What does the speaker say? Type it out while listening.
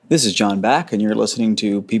This is John Back, and you're listening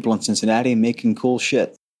to People in Cincinnati Making Cool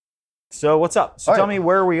Shit. So what's up? So tell me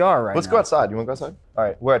where we are right now. Let's go outside. You want to go outside? All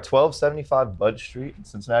right. We're at 1275 Bud Street in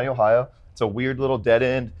Cincinnati, Ohio. It's a weird little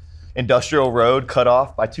dead-end industrial road cut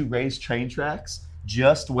off by two raised train tracks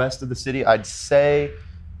just west of the city. I'd say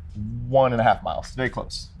 1.5 miles. Very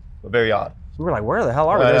close, but very odd. We were like, where the hell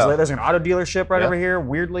are we? There's an auto dealership right over here,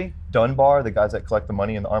 weirdly. Dunbar, the guys that collect the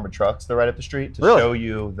money in the armored trucks, they're right up the street to show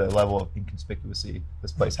you the level of inconspicuouscy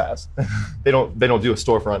this place has. They don't do a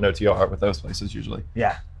storefront OTR with those places usually.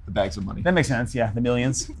 Yeah. The bags of money. That makes sense, yeah, the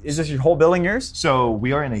millions. Is this your whole building yours? So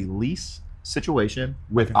we are in a lease situation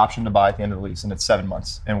with option to buy at the end of the lease, and it's 7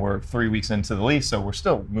 months. And we're 3 weeks into the lease, so we're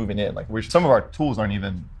still moving in. Like some of our tools aren't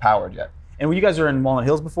even powered yet. And you guys were in Walnut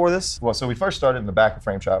Hills before this? Well, so we first started in the back of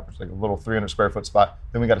Frame Shop, which is like a little 300 square foot spot.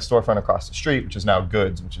 Then we got a storefront across the street, which is now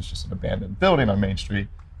Goods, which is just an abandoned building on Main Street.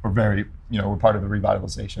 We're we're part of the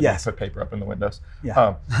revitalization. Yes. We put paper up in the windows.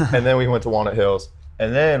 Yeah. And then we went to Walnut Hills.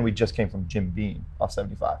 And then we just came from Jim Beam off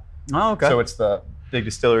 75. Oh, okay. So it's the big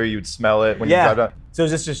distillery. You would smell it when you drive down. So is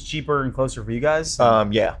this just cheaper and closer for you guys?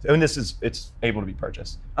 Yeah. I mean, it's able to be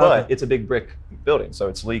purchased. But it's a big brick building, so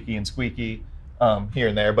it's leaky and squeaky. Here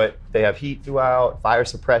and there, but they have heat throughout, fire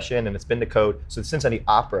suppression, and it's been to code. So the Cincinnati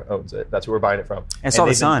Opera owns it. That's who we're buying it from. And saw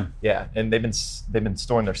the sun. Yeah, and they've been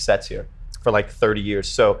storing their sets here for like 30 years.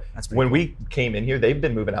 So when we came in here, they've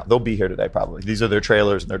been moving out. They'll be here today probably. These are their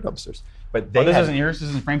trailers and their dumpsters. But this isn't yours? This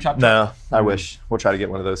isn't Frame Shop? No, I wish. We'll try to get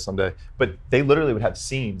one of those someday. But they literally would have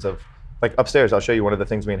scenes of, like upstairs, I'll show you one of the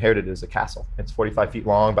things we inherited is a castle. It's 45 feet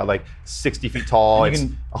long by like 60 feet tall. It's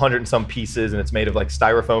 100 and some pieces, and it's made of like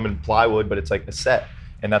styrofoam and plywood, but it's like a set.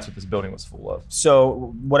 And that's what this building was full of.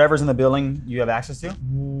 So whatever's in the building, you have access to?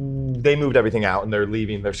 They moved everything out, and they're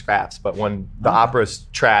leaving their scraps. But when the opera's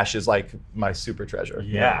trash is like my super treasure.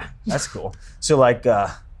 Yeah, that's cool. So like,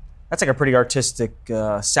 that's like a pretty artistic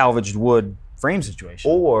salvaged wood frame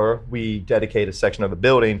situation. Or we dedicate a section of the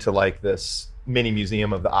building to like this mini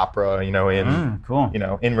museum of the opera,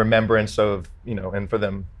 in remembrance of, and for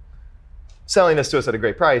them selling this to us at a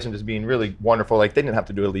great price and just being really wonderful. Like they didn't have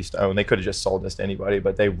to do a lease to own. They could have just sold this to anybody,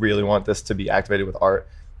 but they really want this to be activated with art.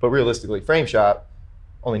 But realistically, Frame Shop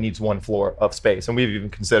only needs one floor of space. And we've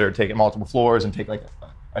even considered taking multiple floors and take like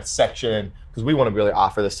a section, because we want to really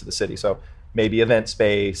offer this to the city. So maybe event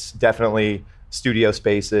space, definitely studio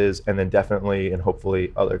spaces, and then definitely and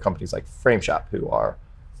hopefully other companies like Frame Shop who are,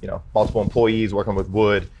 multiple employees working with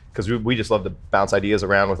wood, because we just love to bounce ideas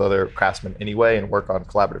around with other craftsmen anyway and work on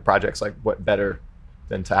collaborative projects. Like what better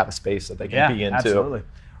than to have a space that they can be into. Absolutely.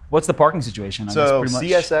 What's the parking situation? So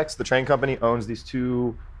CSX, the train company, owns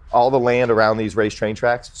all the land around these raised train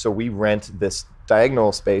tracks. So we rent this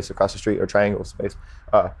diagonal space across the street, or triangle space,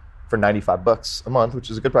 for $95 a month, which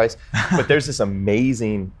is a good price. But there's this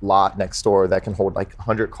amazing lot next door that can hold like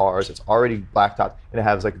 100 cars. It's already blacktopped, and it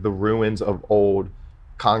has like the ruins of old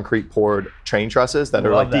concrete poured train trusses that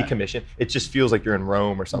are like decommissioned. It just feels like you're in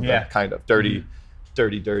Rome or something, kind of dirty.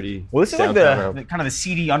 Well, this is like the kind of the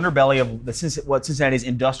seedy underbelly of what Cincinnati's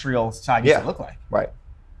industrial side used to look like. Right.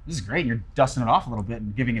 This is great. You're dusting it off a little bit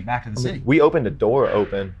and giving it back to the city. We opened a door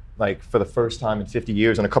open like for the first time in 50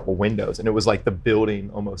 years and a couple windows, and it was like the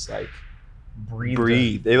building almost like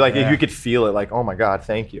breathed. You could feel it, like, oh my God,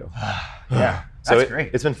 thank you. That's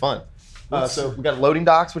great. It's been fun. So we got loading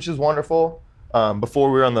docks, which is wonderful. Before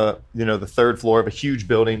we were on the third floor of a huge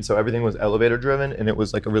building, so everything was elevator driven, and it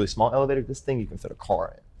was like a really small elevator. This thing you can fit a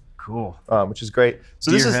car in. Cool. Which is great.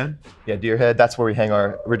 So Deerhead? Deerhead. That's where we hang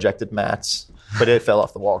our rejected mats, but it fell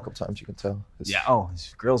off the wall a couple times. You can tell.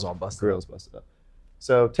 His grill's all busted. Grill's busted up.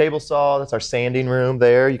 So table saw. That's our sanding room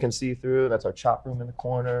there. You can see through. That's our chop room in the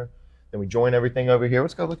corner. Then we join everything over here.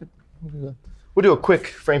 Let's go look at. We'll do a quick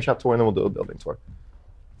Frame Shop tour, and then we'll do a building tour.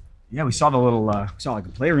 Yeah, we saw the little, like a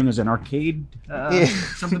playroom. There's an arcade,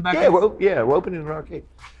 something back there. We're opening an arcade.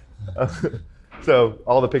 So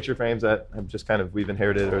all the picture frames that have just we've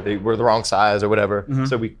inherited, or they were the wrong size or whatever. Mm-hmm.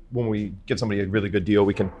 So when we get somebody a really good deal,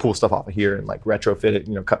 we can pull stuff off of here and like retrofit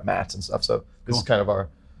it, cut mats and stuff. So this is kind of our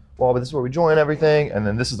wall, but this is where we join everything. And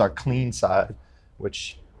then this is our clean side,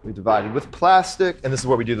 which we divided with plastic, and this is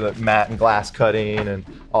where we do the mat and glass cutting and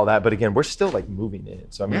all that. But again, we're still like moving in.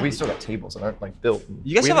 So I mean, we still got tables that aren't like built.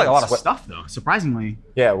 You guys have like a lot of stuff though, surprisingly.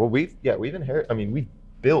 Yeah, well we've inherited. I mean, we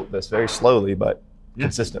built this very slowly, but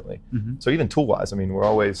consistently. Mm-hmm. So even tool-wise, I mean, we're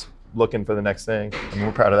always looking for the next thing. I mean,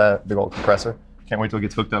 we're proud of that big old compressor. Can't wait till it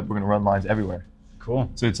gets hooked up. We're gonna run lines everywhere. Cool.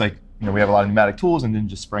 So it's like, we have a lot of pneumatic tools, and then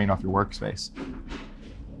just spraying off your workspace.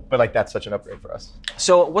 But like that's such an upgrade for us.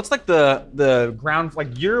 So what's like the ground,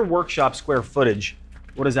 like your workshop square footage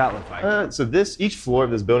What does that look like? So each floor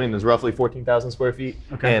of this building is roughly 14,000 square feet,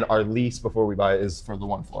 and our lease before we buy it is for the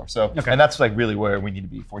one floor. So, and that's like really where we need to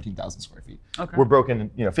be, 14,000 square feet. Okay. We're broken,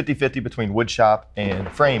 50-50 between wood shop and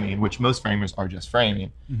framing, which most framers are just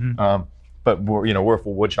framing. But we're a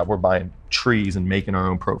full wood shop. We're buying trees and making our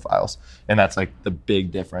own profiles, and that's like the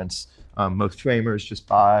big difference. Most framers just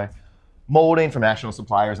buy molding from national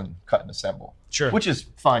suppliers and cut and assemble. Sure. Which is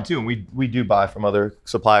fine too, and we do buy from other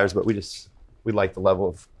suppliers, but we like the level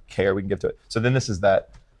of care we can give to it. So then this is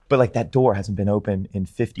that, but like that door hasn't been open in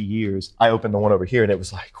 50 years. I opened the one over here and it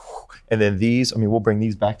was like, whew. And then we'll bring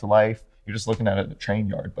these back to life. You're just looking at it in a train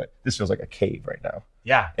yard, but this feels like a cave right now.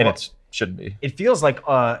 Yeah. And it shouldn't be. It feels like,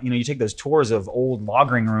 you take those tours of old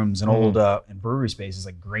logging rooms and old and brewery spaces,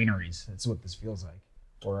 like granaries. That's what this feels like.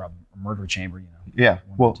 Or a murder chamber, Yeah.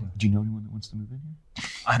 Well, do you know anyone that wants to move in here?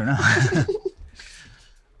 I don't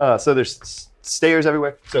know. So there's stairs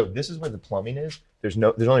everywhere. So this is where the plumbing is. There's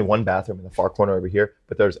only one bathroom in the far corner over here,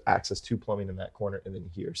 but there's access to plumbing in that corner and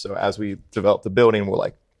then here. So as we develop the building, we're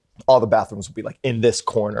like, all the bathrooms will be like in this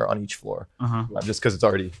corner on each floor, just because it's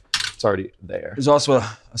already there. There's also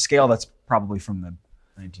a scale that's probably from the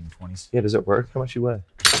 1920s. Yeah, does it work? How much you weigh?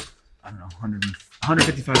 I don't know,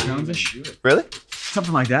 155 pounds-ish. Really?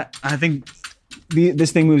 Something like that. I think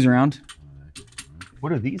this thing moves around.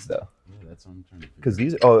 What are these though? Yeah, that's what I'm trying to figure. Because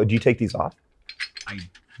these, do you take these off?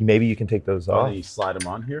 Maybe you can take those off. Then you slide them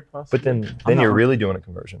on here, possibly? But then you're really doing a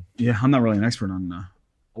conversion. Yeah, I'm not really an expert on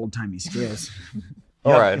old-timey scales.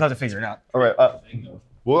 All right. You'll have to figure it out. All right.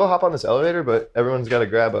 We'll hop on this elevator, but everyone's got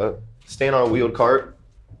to stand on a wheeled cart.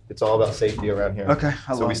 It's all about safety around here. Okay.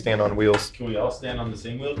 So we stand on wheels. Can we all stand on the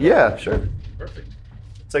same wheel? Yeah, sure. Perfect.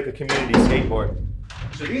 It's like a community skateboard.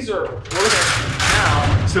 So these are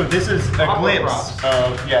now. So this is a glimpse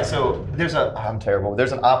of, so I'm terrible.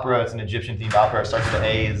 There's an opera, it's an Egyptian themed opera. It starts with an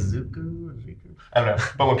A, Zuku. I don't know.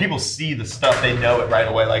 But when people see the stuff, they know it right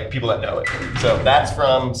away, like people that know it. So that's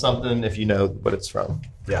from something, if you know what it's from.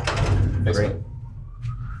 Yeah. Great.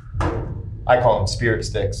 I call them spirit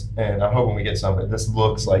sticks, and I'm hoping we get some, but this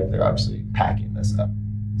looks like they're obviously packing this up.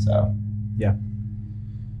 So. Yeah.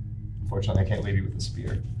 Unfortunately, I can't leave you with the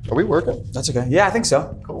spear. Are we working? That's okay. Yeah, I think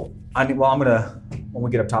so. Cool. When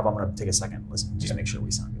we get up top, I'm gonna take a second, listen, just make sure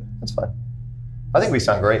we sound good. That's fine. I think we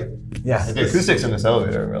sound great. Yeah. The acoustics in this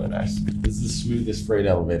elevator are really nice. This is the smoothest freight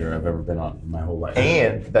elevator I've ever been on in my whole life.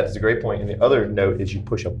 And that's a great point. And the other note is you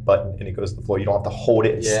push a button and it goes to the floor. You don't have to hold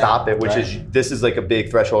it and stop it, which this is like a big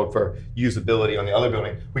threshold for usability on the other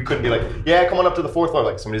building. We couldn't be like, come on up to the fourth floor.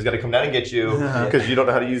 Like somebody's got to come down and get you because you don't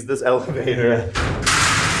know how to use this elevator.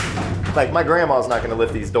 Like my grandma's not going to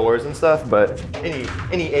lift these doors and stuff, but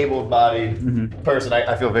any able-bodied person,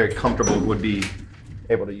 I feel very comfortable would be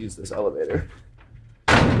able to use this elevator.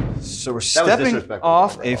 So we're stepping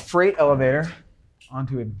off a freight elevator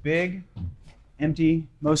onto a big, empty,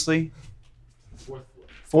 mostly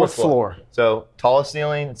fourth floor. So tallest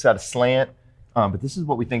ceiling, it's got a slant, but this is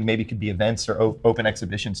what we think maybe could be events or open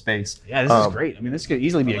exhibition space. Yeah, this is great. I mean, this could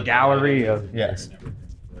easily be a gallery of. Yes.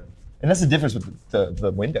 And that's the difference with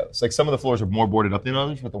the windows. Like some of the floors are more boarded up than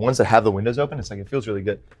others, but the ones that have the windows open, it's like it feels really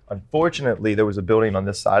good. Unfortunately, there was a building on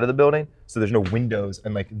this side of the building, so there's no windows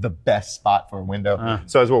and like the best spot for a window.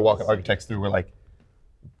 So as we're walking architects through, we're like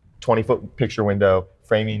 20-foot picture window,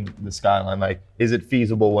 framing the skyline. Like, is it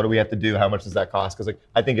feasible? What do we have to do? How much does that cost? Because like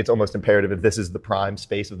I think it's almost imperative if this is the prime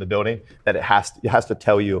space of the building that it has to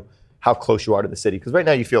tell you how close you are to the city. Because right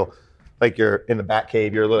now you feel like you're in the back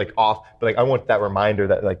cave, you're like off, but like I want that reminder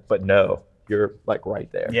that like, but no, you're like right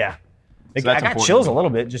there. Yeah. So I got chills a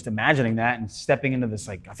little bit just imagining that and stepping into this,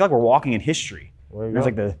 like, I feel like we're walking in history. There's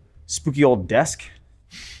like the spooky old desk.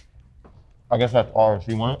 I guess that's ours.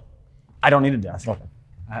 You want it? I don't need a desk. Okay.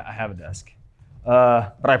 I have a desk.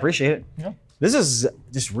 But I appreciate it. Yeah. This is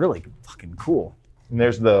just really fucking cool. And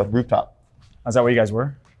there's the rooftop. Is that where you guys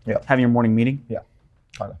were? Yeah. Having your morning meeting? Yeah.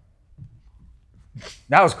 Kind of.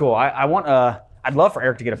 That was cool. I'd love for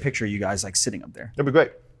Eric to get a picture of you guys like sitting up there. That'd be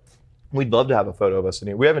great. We'd love to have a photo of us sitting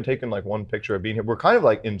here. We haven't taken like one picture of being here. We're kind of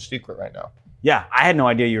like in secret right now. Yeah, I had no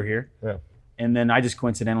idea you were here. Yeah. And then I just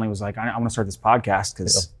coincidentally was like, I want to start this podcast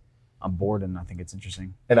because I'm bored and I think it's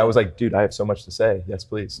interesting. And I was like, dude, I have so much to say. Yes,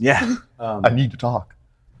 please. Yeah. I need to talk.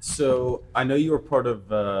 So I know you were part of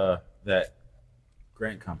that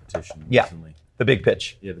grant competition recently. The big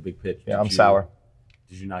pitch. Yeah, the big pitch. Yeah, I'm sour.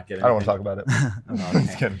 Did you not get it? I don't want to talk about it. I'm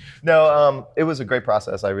just kidding. No, it was a great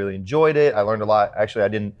process. I really enjoyed it. I learned a lot. Actually, I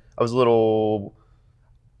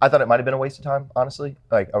thought it might have been a waste of time, honestly.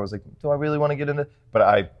 Like, I was like, do I really want to get into it? But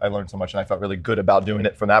I learned so much and I felt really good about doing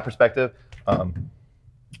it from that perspective.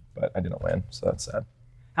 But I didn't win, so that's sad.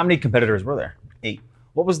 How many competitors were there? 8.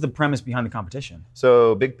 What was the premise behind the competition?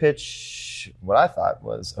 So Big Pitch, what I thought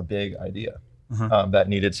was a big idea that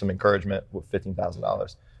needed some encouragement with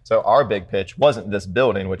 $15,000. So our big pitch wasn't this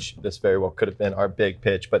building, which this very well could have been our big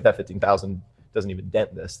pitch, but that $15,000 doesn't even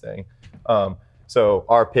dent this thing. So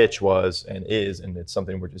our pitch was and is, and it's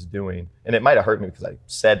something we're just doing. And it might have hurt me because I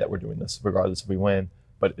said that we're doing this regardless if we win,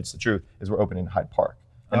 but it's the truth, is we're opening Hyde Park.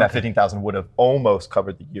 And that $15,000 would have almost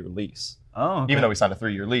covered the year lease. Oh, okay. Even though we signed a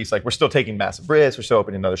 3-year lease, like we're still taking massive risks, we're still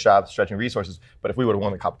opening another shop, stretching resources. But if we would have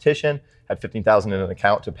won the competition, had $15,000 in an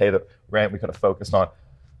account to pay the rent, we could have focused on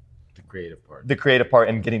the creative part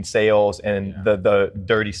and getting sales and the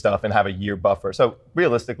dirty stuff and have a year buffer. So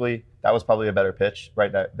realistically, that was probably a better pitch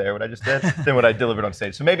right there, what I just did, than what I delivered on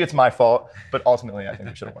stage. So maybe it's my fault, but ultimately I think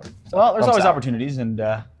we should have won. So, well, there's always opportunities, and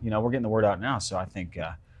we're getting the word out now. So I think.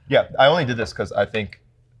 Yeah, I only did this because I think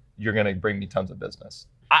you're going to bring me tons of business.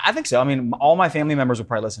 I think so. I mean, all my family members will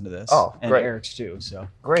probably listen to this. Oh, and great. Eric's too. So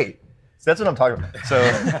great. So that's what I'm talking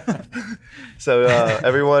about. So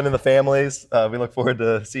everyone in the families, we look forward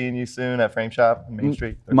to seeing you soon at Frame Shop on Main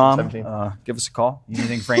Street. Mom, give us a call. You need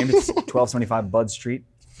anything framed? It's 1275 Bud Street.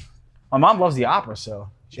 My mom loves the opera,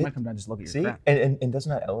 so she might come down and just look at your crap. And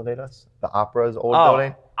doesn't that elevate us? The opera's old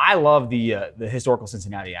building. I love the historical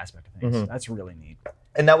Cincinnati aspect of things. That's really neat.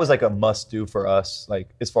 And that was like a must-do for us, like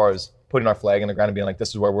as far as putting our flag in the ground and being like, this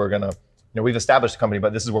is where we're gonna. We've established a company,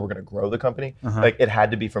 but this is where we're going to grow the company. Like it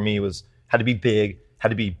had to be, for me, had to be big, had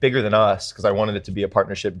to be bigger than us, because I wanted it to be a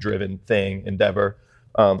partnership-driven thing, endeavor.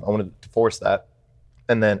 I wanted to force that.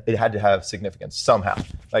 And then it had to have significance somehow.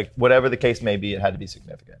 Like whatever the case may be, it had to be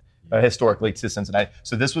significant historically to Cincinnati.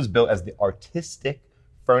 So this was built as the artistic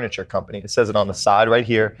furniture company. It says it on the side right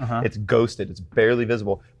here. It's ghosted. It's barely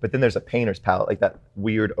visible. But then there's a painter's palette, like that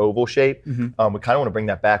weird oval shape. We kind of want to bring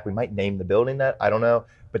that back. We might name the building that. I don't know.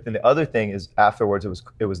 But then the other thing is afterwards,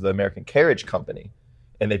 it was the American Carriage Company.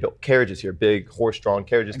 And they built carriages here, big horse-drawn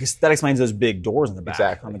carriages. I guess that explains those big doors in the back.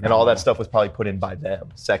 Exactly. And all that stuff was probably put in by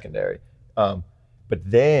them, secondary. But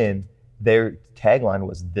then their tagline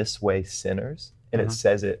was "This Way Sinners." And it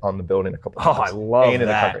says it on the building a couple times. Oh, I love that. In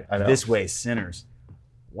the country. I know. This Way Sinners.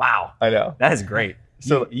 Wow. I know. That is great.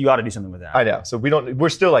 So you ought to do something with that. I know. So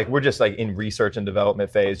we're just like in research and development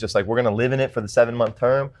phase, just like we're going to live in it for the 7-month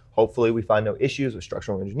term. Hopefully we find no issues with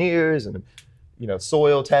structural engineers and,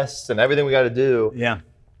 soil tests and everything we got to do. Yeah.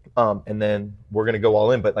 And then we're going to go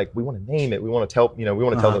all in, but like we want to name it. We want to tell, we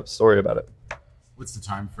want to tell the story about it. What's the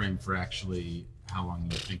time frame for actually how long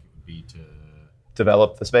you think it would be to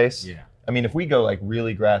develop the space? Yeah. I mean, if we go like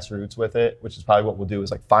really grassroots with it, which is probably what we'll do,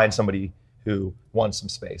 is like find somebody who wants some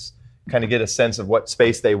space, kind of get a sense of what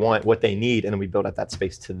space they want, what they need, and then we build out that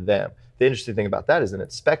space to them. The interesting thing about that is that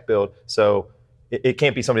it's spec build, so it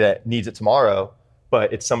can't be somebody that needs it tomorrow,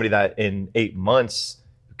 but it's somebody that in 8 months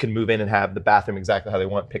can move in and have the bathroom exactly how they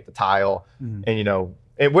want, pick the tile, and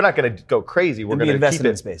and we're not going to go crazy. We're going to invest keep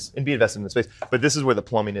in space and be invested in the space. But this is where the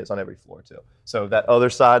plumbing is on every floor too. So that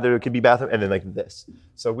other side there could be bathroom, and then like this.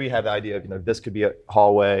 So we have the idea of this could be a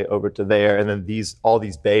hallway over to there, and then all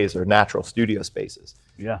these bays are natural studio spaces.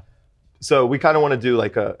 Yeah. So we kind of want to do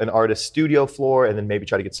like an artist studio floor, and then maybe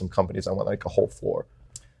try to get some companies that want like a whole floor.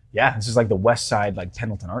 Yeah, this is like the West Side, like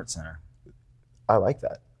Pendleton Art Center. I like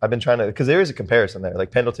that. I've been trying to, because there is a comparison there.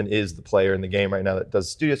 Like Pendleton is the player in the game right now that does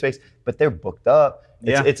studio space, but they're booked up.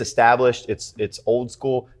 It's established. It's old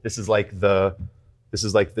school. This is like the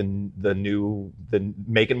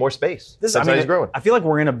making more space. Cincinnati's growing. I feel like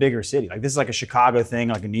we're in a bigger city. Like this is like a Chicago thing,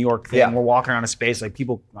 like a New York thing. Yeah. We're walking around a space like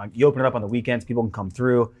people. Like you open it up on the weekends. People can come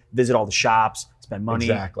through, visit all the shops, spend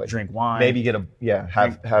money, drink wine. Maybe get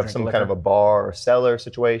have some kind of a bar or cellar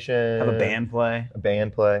situation. Have a band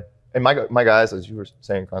play. And my guys, as you were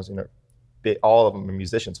saying, Constantine, all of them are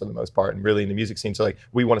musicians for the most part, and really in the music scene. So like,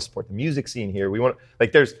 we want to support the music scene here. We want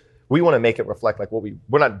to make it reflect like we're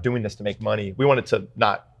not doing this to make money. We want it to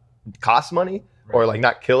not cost money or like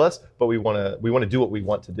not kill us, but we want to do what we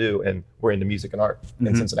want to do, and we're into music and art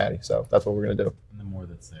in Cincinnati. So that's what we're gonna do. And the more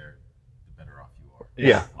that's there, the better off you are.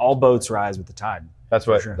 Yeah. All boats rise with the tide. That's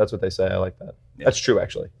what they say. I like that. Yeah. That's true,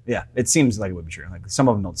 actually. Yeah, it seems like it would be true. Like some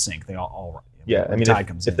of them don't sink. They all yeah, I mean,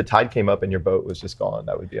 if the tide came up and your boat was just gone,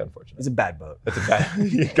 that would be unfortunate. It's a bad boat. It's a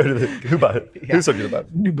bad. You go to who bought it? Yeah. Who sold you the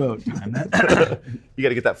boat? New boat. You got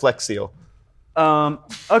to get that Flex Seal.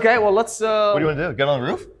 Okay, well let's. What do you want to do? Get on the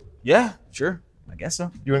roof? Yeah, sure. I guess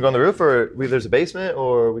so. You want to go on the roof, or there's a basement,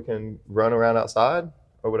 or we can run around outside?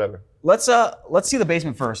 or whatever. Let's see the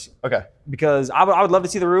basement first. Okay. Because I would love to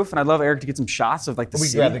see the roof, and I'd love Eric to get some shots of like the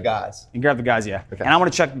city. Grab the guys. And grab the guys, yeah. Okay. And I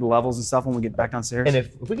want to check the levels and stuff when we get back downstairs. And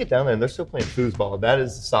if we get down there and they're still playing foosball, that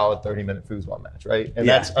is a solid 30-minute foosball match, right? And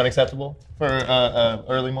Yeah. that's unacceptable for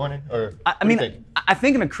early morning? Or I mean, I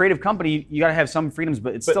think in a creative company, you got to have some freedoms,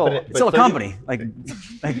 but it's still a 30 company. Like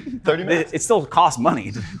 30 minutes? It still costs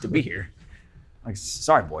money to be here. Like,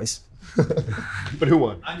 sorry, boys. But who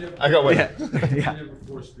won? I got one. Yeah. I never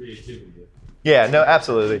force creativity. Yeah, no,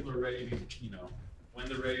 absolutely. People are ready to, when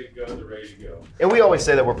they're ready to go, they're ready to go. And we always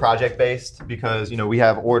say that we're project-based because, we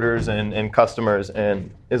have orders and customers,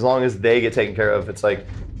 and as long as they get taken care of, it's like,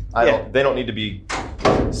 they don't need to be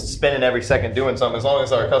spending every second doing something. As long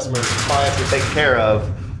as our customers and clients are taken care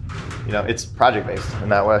of, it's project-based in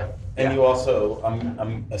that way. And you also,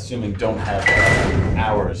 I'm assuming, don't have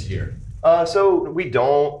hours here. So we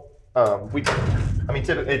don't.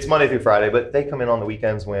 Typically it's Monday through Friday, but they come in on the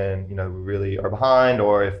weekends when we really are behind,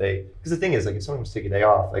 or if they. Because the thing is, like, if someone wants to take a day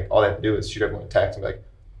off, like all they have to do is shoot everyone a text and be like,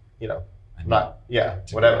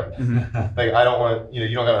 whatever. Like, I don't want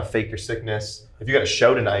you don't gotta fake your sickness. If you got a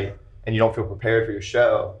show tonight and you don't feel prepared for your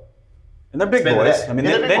show. And they're big boys. I mean,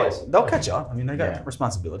 boys. They'll catch up. I mean, they got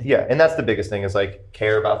responsibility. Yeah, and that's the biggest thing is like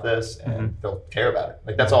care about this, and they'll care about it.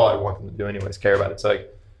 Like that's all I want them to do, anyways. Care about it. So like.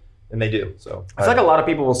 And they do. So I feel like a lot of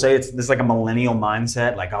people will say this like a millennial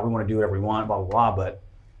mindset, like, oh, we want to do whatever we want, blah, blah, blah. But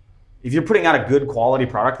if you're putting out a good quality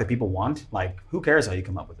product that people want, like, who cares how you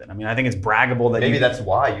come up with it? I mean, I think it's braggable that maybe that's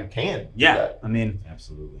why you can. Yeah. Do that. I mean,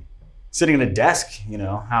 absolutely. Sitting at a desk,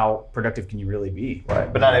 how productive can you really be? Right.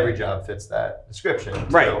 But not every job fits that description.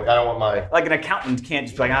 Right. So I don't want my. Like an accountant can't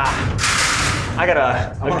just be like, I got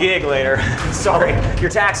a gig later. Sorry, your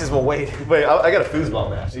taxes will wait. Wait, I got a foosball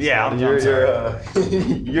match. Yeah,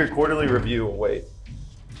 your quarterly review will wait.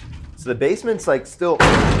 So the basement's like still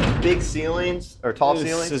big ceilings or tall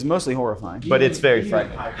ceilings. This is mostly horrifying, but it's very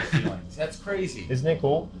frightening. That's crazy. Isn't it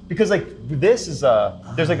cool? Because like this is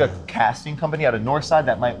there's like a casting company out of Northside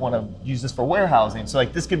that might want to use this for warehousing. So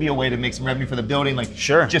like this could be a way to make some revenue for the building. Like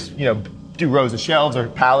sure, just do rows of shelves or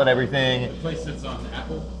pallet everything. The place sits on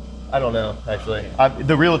Apple. I don't know, actually.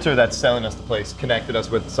 The realtor that's selling us the place connected us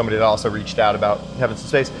with somebody that also reached out about having some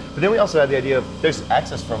space. But then we also had the idea of there's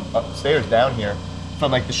access from upstairs down here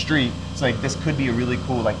from like the street. So like this could be a really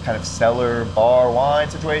cool like kind of cellar bar wine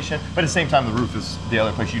situation. But at the same time, the roof is the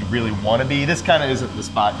other place you'd really want to be. This kind of isn't the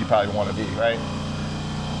spot you probably want to be, right?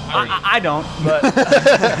 I don't, but.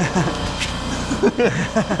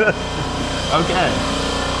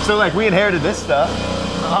 Okay. So like we inherited this stuff.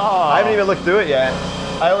 Oh. I haven't even looked through it yet.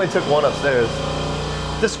 I only took one upstairs.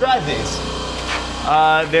 Describe these.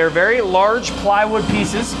 They're very large plywood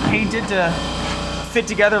pieces painted to fit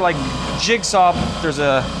together like jigsaw. There's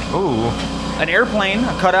an airplane,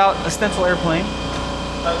 a cutout, a stencil airplane.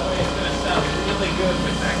 By the way, it's gonna sound really good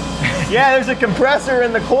with that. Yeah, there's a compressor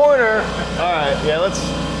in the corner. All right, yeah, let's.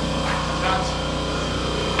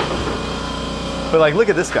 But like, look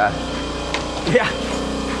at this guy. Yeah,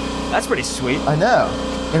 that's pretty sweet. I know.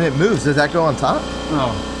 And it moves. Does that go on top?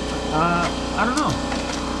 I don't know.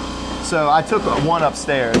 So I took one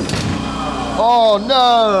upstairs. Oh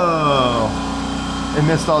no! It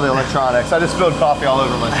missed all the electronics. I just spilled coffee all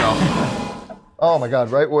over myself. Oh my God!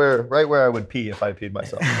 Right where I would pee if I peed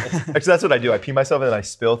myself. Actually, that's what I do. I pee myself and then I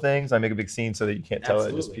spill things. I make a big scene so that you can't tell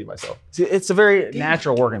that I just peed myself. See, it's a very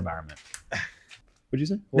natural work environment. What'd you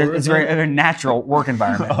say? It's a very natural work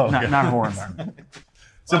environment, not a horror environment.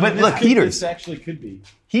 So, but look, heaters. This actually could be.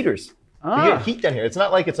 Heaters. You get heat down here. It's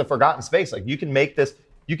not like it's a forgotten space. Like you can make this,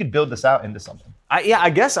 you could build this out into something. I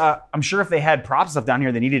guess I'm sure if they had props and stuff down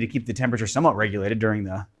here, they needed to keep the temperature somewhat regulated during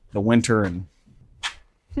the winter. And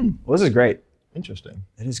well, this is great. Interesting.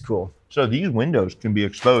 It is cool. So these windows can be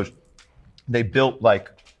exposed. They built like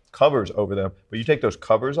covers over them, but you take those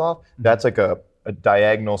covers off, that's like a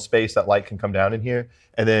diagonal space that light can come down in here.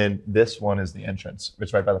 And then this one is the entrance.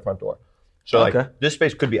 It's right by the front door. So like this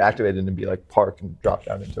space could be activated and be like park and drop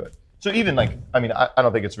down into it. So even like, I mean, I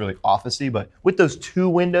don't think it's really officey, but with those two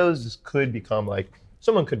windows, this could become like,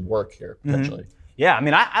 someone could work here potentially. Yeah, I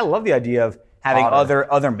mean, I love the idea of having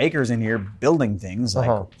other makers in here building things.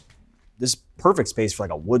 Like this perfect space for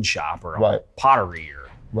like a wood shop or a pottery or.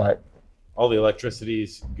 Right. All the electricity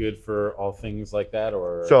is good for all things like that,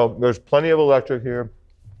 or? So there's plenty of electric here,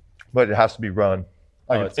 but it has to be run.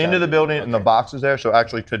 Like into the building and the boxes there. So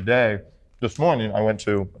actually this morning, I went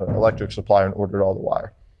to an electric supplier and ordered all the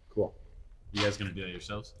wire. Cool. You guys gonna do that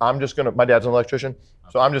yourselves? My dad's an electrician,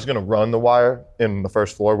 so I'm just gonna run the wire in the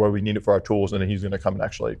first floor where we need it for our tools, and then he's gonna come and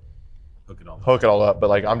actually hook it all up. But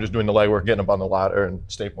like I'm just doing the legwork, getting up on the ladder and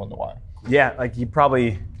stapling the wire. Yeah, like you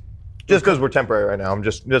probably Just because we're temporary right now.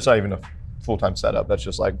 That's not even a full-time setup. That's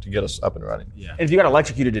just like to get us up and running. Yeah. And if you got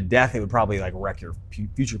electrocuted to death, it would probably like wreck your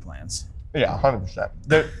future plans. Yeah, 100%.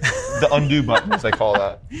 The undo button, as they call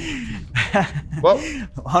that. Well,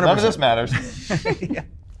 100%. None of this matters. Yeah.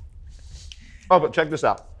 Oh, but check this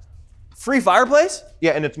out. Free fireplace?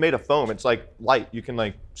 Yeah, and it's made of foam. It's like light. You can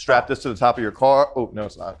like strap this to the top of your car. Oh, no,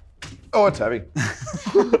 it's not. Oh, it's heavy.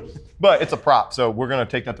 But it's a prop, so we're gonna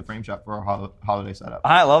take that to Frame Shop for our holiday setup.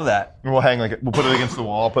 I love that. And we'll put it against the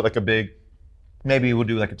wall, put like a big, maybe we'll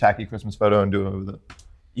do like a tacky Christmas photo and do it with it.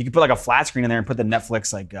 You could put like a flat screen in there and put the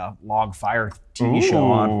Netflix like log fire TV show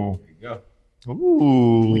on. There you go.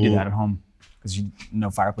 Ooh. We do that at home because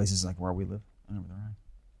fireplaces like where we live. I don't know where they're at.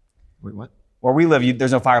 Wait, what? Where we live,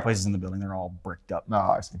 there's no fireplaces in the building. They're all bricked up. No,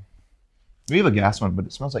 I see. We have a gas one, but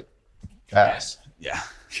it smells like gas. Yeah.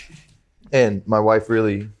 And my wife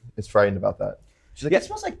really is frightened about that. She's like, it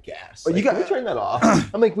smells like gas. Like, can we turn that off?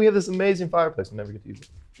 I'm like, we have this amazing fireplace. I never get to use it.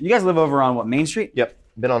 You guys live over on what, Main Street? Yep.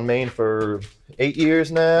 Been on Main for 8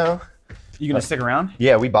 years now. You gonna stick around?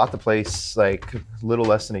 Yeah, we bought the place like a little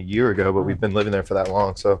less than a year ago, but we've been living there for that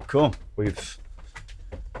long. So cool. But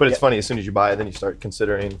it's funny, as soon as you buy it, then you start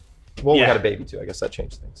considering, we had a baby too. I guess that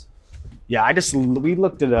changed things. Yeah, we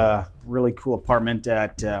looked at a really cool apartment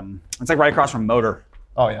at, it's like right across from Motor.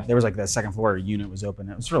 Oh yeah. There was like the second floor unit was open.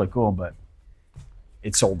 It was really cool, but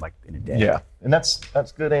it sold like in a day. Yeah, and that's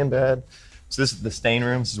good and bad. So this is the stain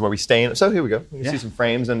room. This is where we stain. So here we go. You can see some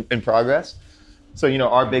frames in progress. So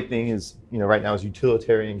our big thing is right now is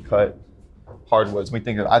utilitarian cut hardwoods. I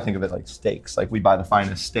think of it like steaks. Like we buy the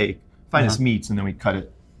finest meats, and then we cut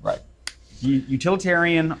it right.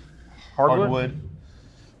 Utilitarian hardwood.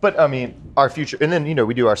 But I mean, our future, and then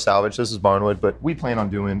we do our salvage. This is barnwood, but we plan on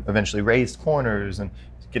doing eventually raised corners and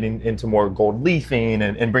getting into more gold leafing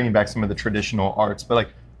and bringing back some of the traditional arts. But like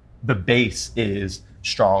the base is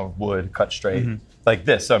strong wood cut straight like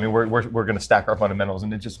this. So I mean, we're going to stack our fundamentals,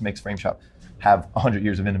 and it just makes Frame Shop have 100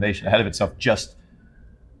 years of innovation ahead of itself. Just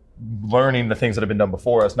learning the things that have been done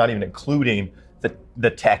before us, not even including the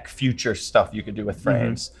tech future stuff you could do with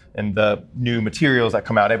frames and the new materials that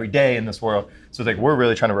come out every day in this world. So it's like we're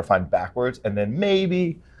really trying to refine backwards, and then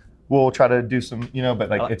maybe we'll try to do some, but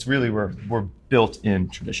like it's really we're built in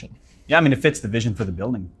tradition. Yeah, I mean it fits the vision for the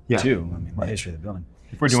building too. I mean right. The history of the building.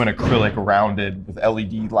 If we're doing acrylic rounded with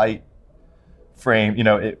LED light frame,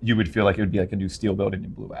 you would feel like it would be like a new steel building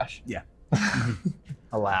in Blue Ash. Yeah.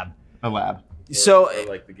 A lab. So or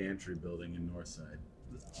like the Gantry building in Northside.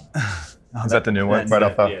 Is that the new one? Right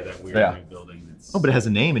off the... Yeah, that weird new building. Oh, but it has a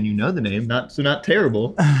name, and you know the name, not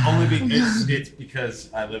terrible. Only because it's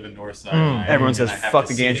because I live in Northside. Everyone says fuck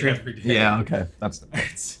the Gantry. Yeah, okay, that's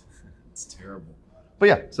it's terrible. But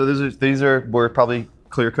yeah, so we're probably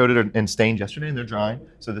clear coated and stained yesterday, and they're drying.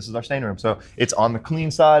 So this is our stain room. So it's on the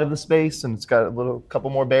clean side of the space, and it's got a couple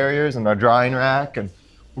more barriers and our drying rack, and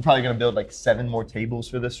we're probably going to build like 7 more tables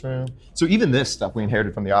for this room. So even this stuff we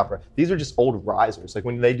inherited from the opera. These are just old risers. Like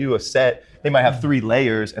when they do a set, they might have 3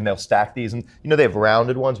 layers and they'll stack these. And they have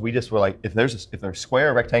rounded ones. We just were like, if they're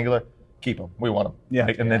square or rectangular, keep them. We want them. Yeah.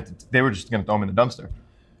 Then they were just going to throw them in the dumpster.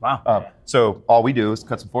 Wow. So all we do is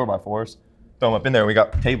cut some 4x4s, throw them up in there, and we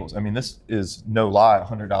got tables. I mean, this is no lie,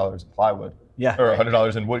 $100 in plywood. Yeah. Or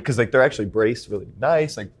 $100 in wood, because like they're actually braced really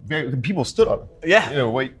nice. Like people stood on them. Yeah.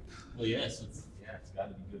 Well, yes. It's got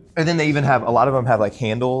to be good. And then they even have, a lot of them have like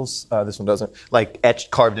handles. This one doesn't, like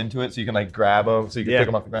carved into it, so you can like grab them, so you can pick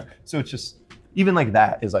them off the ground. So it's just, even like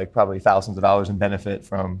that is like probably thousands of dollars in benefit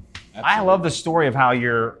from. Absolutely. I love the story of how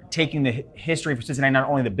you're taking the history for Cincinnati, not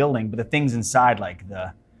only the building, but the things inside, like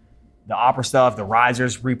the opera stuff, the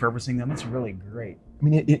risers, repurposing them. It's really great. I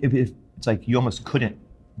mean, it's like you almost couldn't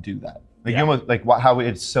do that. Like you almost like how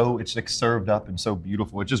it's like served up and so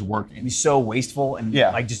beautiful. It's just working. It'd be so wasteful and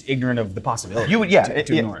like just ignorant of the possibility. You would,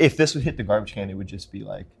 if this would hit the garbage can, it would just be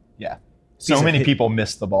like, So many people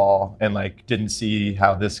missed the ball and like didn't see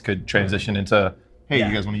how this could transition into, hey,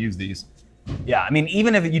 you guys want to use these? Yeah, I mean,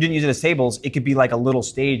 even if you didn't use it as tables, it could be like a little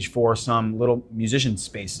stage for some little musician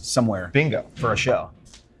space somewhere. Bingo. For a show.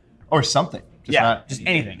 Or something. Just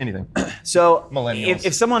anything. Anything. So millennials.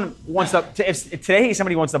 If someone wants to, if today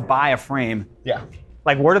somebody wants to buy a frame,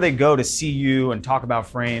 like where do they go to see you and talk about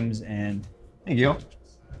frames and? Thank you.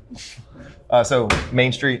 So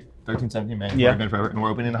Main Street, 1317 Main. We've been forever, and we're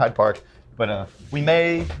opening in Hyde Park. But we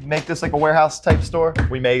may make this like a warehouse type store.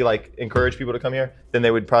 We may like encourage people to come here. Then they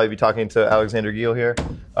would probably be talking to Alexander Giel here.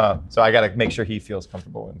 So I got to make sure he feels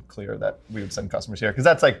comfortable and clear that we would send customers here, because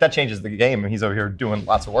that changes the game. And he's over here doing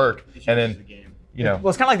lots of work, and then Well,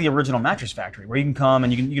 it's kind of like the original Mattress Factory, where you can come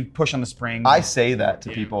and you can push on the spring. I say that to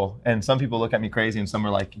people, and some people look at me crazy, and some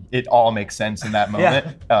are like, it all makes sense in that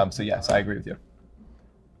moment. So yes, I agree with you.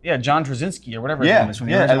 Yeah, John Trzynski or whatever his name is from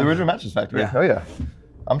the original Mattress Factory. Yeah. Oh yeah.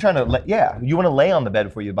 I'm trying to you want to lay on the bed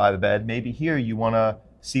before you buy the bed. Maybe here you want to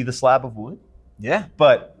see the slab of wood. Yeah.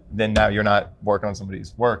 But then now you're not working on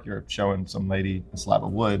somebody's work. You're showing some lady a slab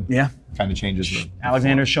of wood. Yeah. Kind of changes the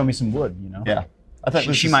Alexander, show me some wood, Yeah. I thought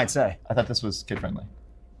she might say. I thought this was kid friendly.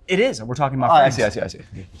 It is. We're talking about I see.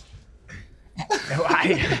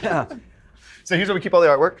 So here's where we keep all the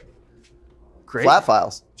artwork. Great. Flat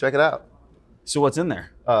files. Check it out. So what's in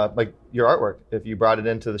there? Like your artwork. If you brought it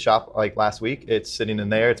into the shop like last week, it's sitting in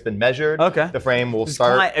there. It's been measured. Okay. The frame will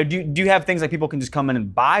start. Do you have things like people can just come in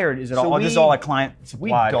and buy, or is it all this is all like client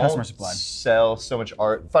supplied, customer supplied? We don't sell so much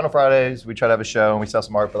art. Final Fridays, we try to have a show and we sell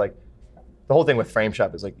some art, but like the whole thing with Frame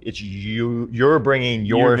Shop is like it's you're bringing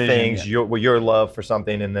your vision, things, your love for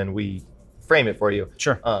something, and then we frame it for you.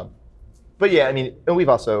 Sure. But yeah, I mean, and we've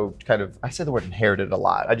also I said the word inherited a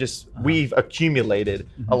lot. We've accumulated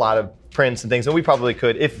a lot of prints and things, and we probably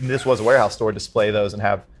could, if this was a warehouse store, display those and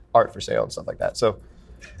have art for sale and stuff like that. So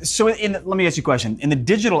let me ask you a question. In the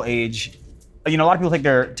digital age, a lot of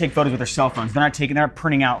people take photos with their cell phones. They're not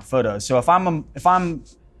printing out photos. So if I'm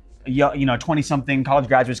 20-something college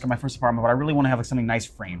graduate, got my first apartment, but I really want to have something nice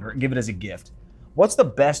framed or give it as a gift, what's the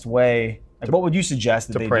best way? What would you suggest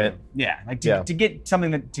that they print? Do? Yeah, to get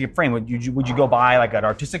something to get framed. Would you go buy like an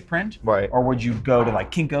artistic print, right? Or would you go to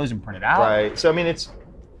like Kinko's and print it out? Right. So I mean,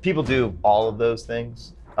 people do all of those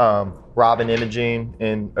things. Robin Imaging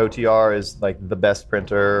in OTR is like the best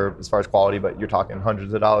printer as far as quality, but you're talking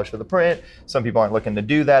hundreds of dollars for the print. Some people aren't looking to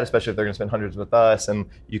do that, especially if they're going to spend hundreds with us, and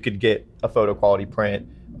you could get a photo quality print.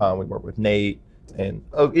 We work with Nate, and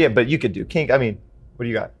but you could do Kink. I mean, what do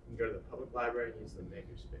you got? You can go to the public library and use the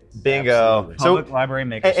makerspace. Bingo. Absolutely. Public library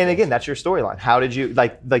makerspace. And again, that's your storyline. How did you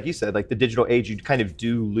like you said, like the digital age, you kind of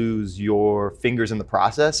do lose your fingers in the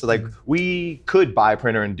process. So like we could buy a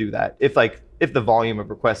printer and do that if the volume of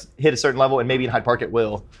requests hit a certain level, and maybe in Hyde Park it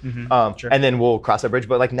will, Sure. and then we'll cross that bridge.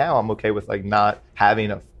 But like now, I'm okay with like not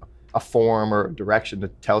having a form or a direction to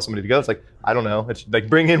tell somebody to go. It's like, I don't know. It's like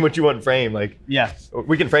bring in what you want framed. Like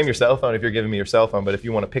we can frame your cell phone if you're giving me your cell phone, but if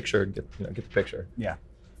you want a picture, get the picture. Yeah.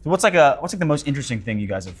 So what's like the most interesting thing you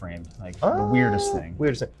guys have framed? Like the weirdest thing.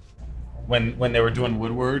 When they were doing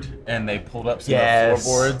Woodward and they pulled up some Yes.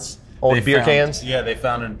 floorboards. Old beer cans? Yeah, they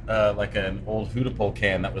found an old Hootapole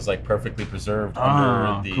can that was like perfectly preserved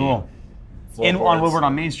under the cool. floorboards. On Woodward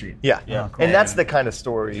on Main Street. Yeah. Yeah. Cool. And that's the kind of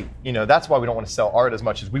story, that's why we don't want to sell art as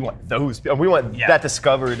much as we want we want that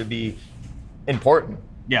discovery to be important.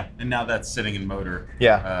 Yeah. And now that's sitting in Motor.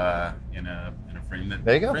 Yeah. In a frame that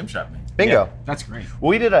There you go. Frame Shop made. Bingo. Yeah, that's great.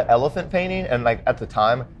 We did an elephant painting, and like at the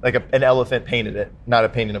time, like an elephant painted it, not a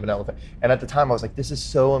painting of an elephant. And at the time, I was like, "This is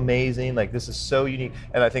so amazing! Like this is so unique."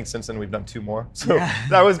 And I think since then we've done 2 more. So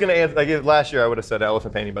I was gonna answer. Like last year, I would have said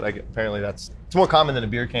elephant painting, but apparently it's more common than a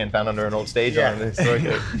beer can found under an old stage on the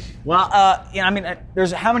historic. Well, I mean,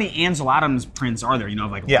 there's how many Ansel Adams prints are there?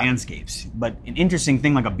 Of like landscapes. But an interesting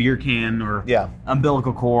thing like a beer can or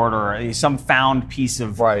umbilical cord or some found piece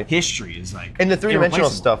of history is like. And the 3-dimensional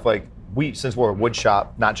stuff, like since we're a wood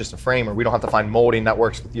shop, not just a framer, we don't have to find molding that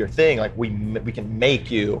works with your thing. Like we can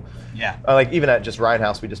make you. Yeah. Like even at just Ryan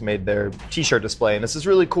House, we just made their T-shirt display, and this is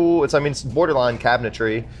really cool. It's borderline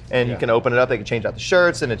cabinetry, and you can open it up. They can change out the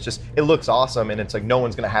shirts, and it looks awesome. And it's like no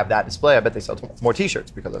one's gonna have that display. I bet they sell more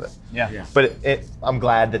T-shirts because of it. Yeah. But I'm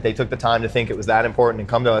glad that they took the time to think it was that important and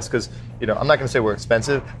come to us because I'm not gonna say we're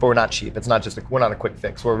expensive, but we're not cheap. It's not just we're not a quick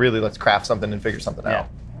fix. We're really let's craft something and figure something out.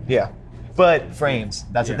 Yeah. But frames,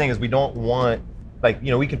 that's the thing is we don't want,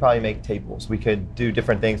 we could probably make tables. We could do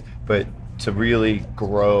different things, but to really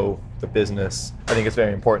grow the business, I think it's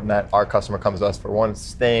very important that our customer comes to us for one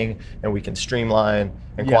thing and we can streamline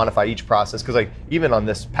and quantify each process. Because even on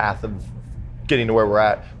this path of getting to where we're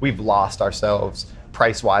at, we've lost ourselves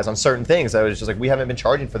price-wise on certain things. That was just we haven't been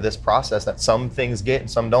charging for this process that some things get and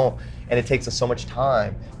some don't. And it takes us so much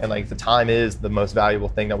time. And the time is the most valuable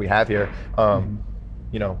thing that we have here.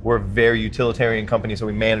 We're a very utilitarian company, so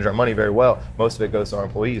we manage our money very well. Most of it goes to our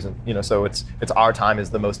employees, and so it's our time is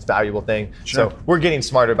the most valuable thing. Sure. So we're getting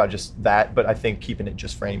smarter about just that, but I think keeping it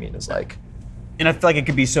just framing is And I feel like it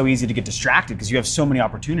could be so easy to get distracted because you have so many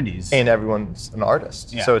opportunities. And everyone's an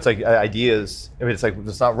artist. Yeah. So it's ideas. It's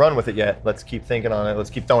let's not run with it yet. Let's keep thinking on it. Let's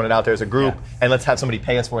keep throwing it out there as a group, and let's have somebody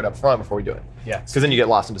pay us for it up front before we do it. Yeah. Because then you get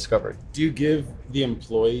lost in discovery. Do you give the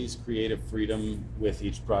employees creative freedom with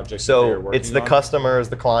each project that they're So working it's the on? customer is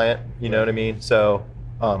the client, you know what I mean? So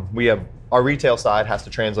we have our retail side has to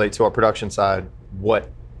translate to our production side what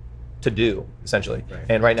to do, essentially. Right.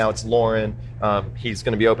 And right now it's Lauren. He's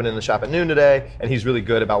going to be opening the shop at noon today, and he's really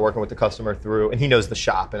good about working with the customer through, and he knows the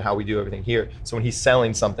shop and how we do everything here. So when he's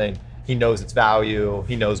selling something, he knows its value,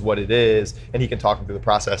 he knows what it is, and he can talk them through the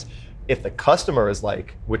process. If the customer is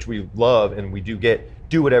like, which we love and we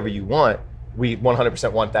do whatever you want, we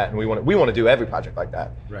 100% want that, and we want to do every project like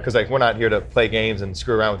that. Because like we're not here to play games and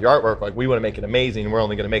screw around with your artwork. Like we want to make it amazing, and we're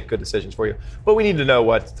only going to make good decisions for you. But we need to know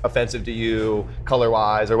what's offensive to you,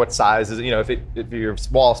 color-wise, or what size is. You know, if your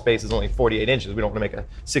wall space is only 48 inches, we don't want to make a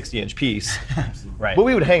 60-inch piece. Right. But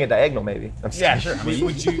we would hang it diagonal, maybe. Yeah, sure. I mean,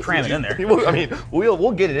 would you cram it in there? I mean,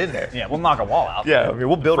 we'll get it in there. Yeah, we'll knock a wall out. Yeah, I mean,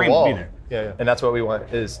 we'll build a wall. Yeah. And that's what we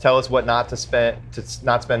want, is tell us what not to spend,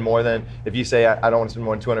 more than, if you say, I don't want to spend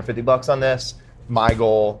more than $250 on this, my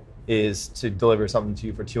goal is to deliver something to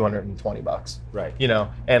you for $220. Right. You know,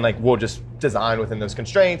 and like we'll just design within those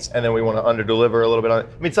constraints, and then we want to under deliver a little bit on it.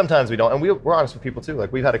 I mean, sometimes we don't, and we're honest with people too.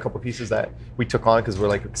 Like we've had a couple pieces that we took on because we're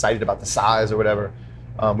like excited about the size or whatever.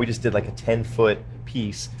 We just did like a 10-foot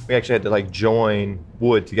piece. We actually had to like join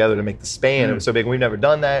wood together to make the span. It was so big, and we've never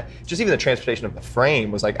done that. Just even the transportation of the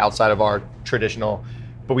frame was like outside of our traditional,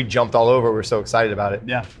 but we jumped all over. We were so excited about it.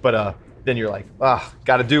 Yeah. But then you're like,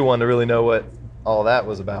 got to do one to really know what all that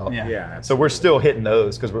was about. Yeah. So we're still hitting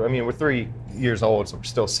those because we're 3 years old, so we're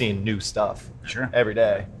still seeing new stuff. Sure. Every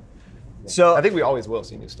day. So I think we always will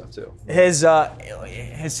see new stuff too. Has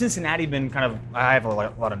Cincinnati been kind of? I have a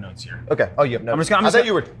lot of notes here. Okay. Oh, you have notes. I thought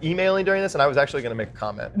you were emailing during this, and I was actually going to make a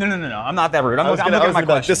comment. No. I'm not that rude. I'm looking at my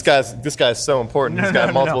questions. This guy's so important. He's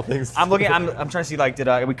got multiple things. I'm trying to see like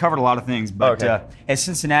we covered a lot of things, but has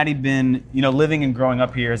Cincinnati been living and growing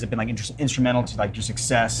up here? Has it been like instrumental to like your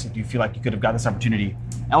success? Do you feel like you could have got this opportunity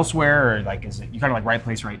elsewhere, or like is it you kind of like right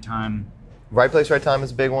place, right time? Right place, right time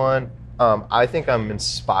is a big one. I think I'm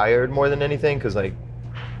inspired more than anything because like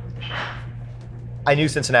I knew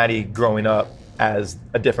Cincinnati growing up as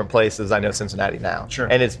a different place as I know Cincinnati now. Sure.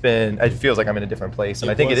 And it feels like I'm in a different place,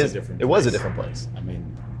 and I think it was a different place. I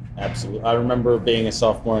mean, absolutely. I remember being a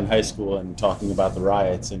sophomore in high school and talking about the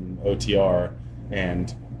riots in OTR,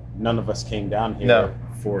 and none of us came down here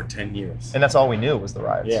for 10 years. And that's all we knew was the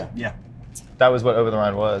riots. Yeah. That was what Over the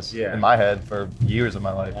Rhine was in my head for years of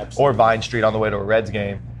my life. Absolutely. Or Vine Street on the way to a Reds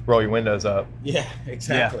game. Roll your windows up. Yeah,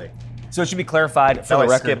 exactly. Yeah. So it should be clarified for the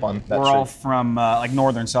record. Skip on that we're all from like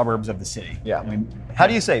northern suburbs of the city. Yeah. How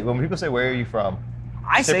do you say when people say where are you from?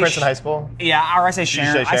 I say Princeton High School. Yeah, or I say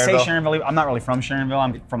Sharon. I say Sharonville. I'm not really from Sharonville.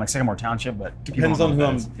 I'm from like Sycamore Township, but depends on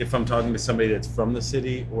who if I'm talking to somebody that's from the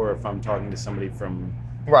city or if I'm talking to somebody from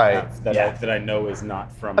that I know is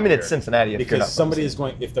not from. I mean, it's Cincinnati. Because somebody is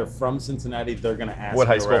going. If they're from Cincinnati, they're going to ask what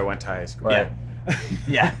high school I went to high school. Right.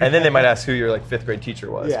 Yeah. And then they might ask who your like 5th grade teacher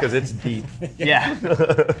was because it's deep. Yeah.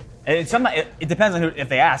 And it depends on who. If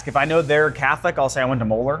they ask, if I know they're Catholic, I'll say I went to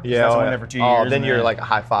Moeller. Yeah. I went there for 2 years. Then you're like a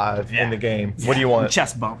high five in the game. What do you want?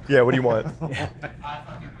 Chest bump. Yeah. What do you want?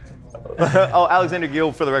 Alexander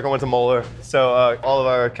Gill, for the record, went to Moeller. So all of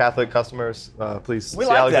our Catholic customers, please see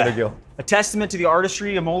Alexander Gill. A testament to the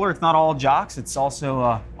artistry of Moeller. It's not all jocks. It's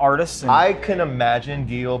also artists. I can imagine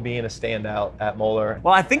Gill being a standout at Moeller.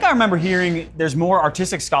 Well, I think I remember hearing there's more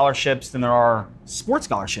artistic scholarships than there are sports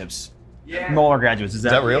scholarships. Yeah. Moeller graduates. Is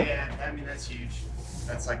that real? Yeah, I mean, that's huge.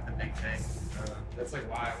 That's like the big thing. That's like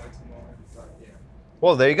why I went to Moeller. But, yeah.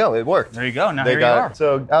 Well, there you go. It worked. There you go. Now here you are.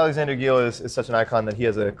 So Alexander Gill is such an icon that he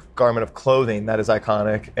has a garment of clothing that is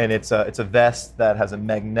iconic, and it's a vest that has a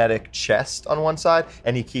magnetic chest on one side,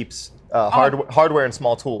 and he keeps hardware and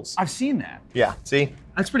small tools. I've seen that. Yeah. See?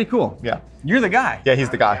 That's pretty cool. Yeah. You're the guy. Yeah, he's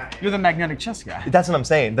the guy. You're the magnetic chest guy. That's what I'm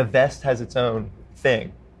saying. The vest has its own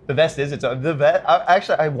thing. The vest is its own.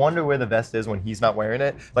 I wonder where the vest is when he's not wearing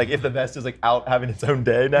it. Like if the vest is like out having its own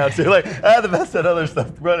day now too. Like the vest had other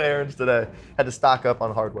stuff. Run errands today. Had to stock up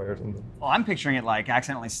on hardware. Well, I'm picturing it like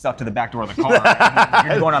accidentally stuck to the back door of the car.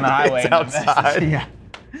 You're going on the highway. It's outside. Yeah.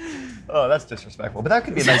 Oh, that's disrespectful. But that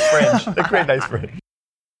could be a nice fringe. That could be a nice fringe.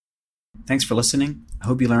 Thanks for listening. I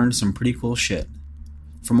hope you learned some pretty cool shit.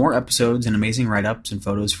 For more episodes and amazing write-ups and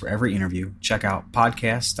photos for every interview, check out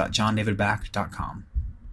podcast.johndavidback.com.